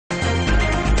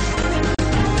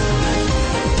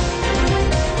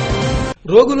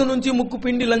రోగుల నుంచి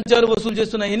ముక్కుపిండి లంచాలు వసూలు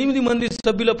చేస్తున్న 8 మంది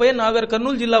సభ్యులపై నాగర్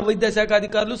కర్నూలు జిల్లా వైద్య శాఖ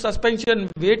అధికారులు సస్పెన్షన్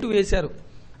వేటు వేశారు.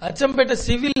 అచ్చంపేట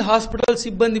సివిల్ హాస్పిటల్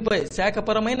సిబ్బందిపై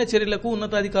శాఖపరమైన చర్యలకు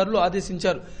ఉన్నతాధికారులు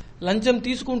ఆదేశించారు. లంచం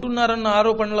తీసుకుంటున్నారన్న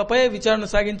ఆరోపణలపై విచారణ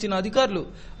సాగించిన అధికారులు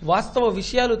వాస్తవ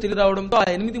విషయాలు తెలియరావడంతో ఆ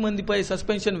 8 మందిపై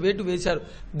సస్పెన్షన్ వేటు వేశారు.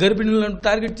 గర్భిణులను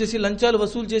టార్గెట్ చేసి లంచాలు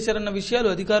వసూలు చేశారన్న విషయాలు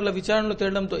అధికారుల విచారణలో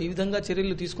తేలడంతో ఈ విధంగా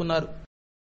చర్యలు తీసుకున్నారు.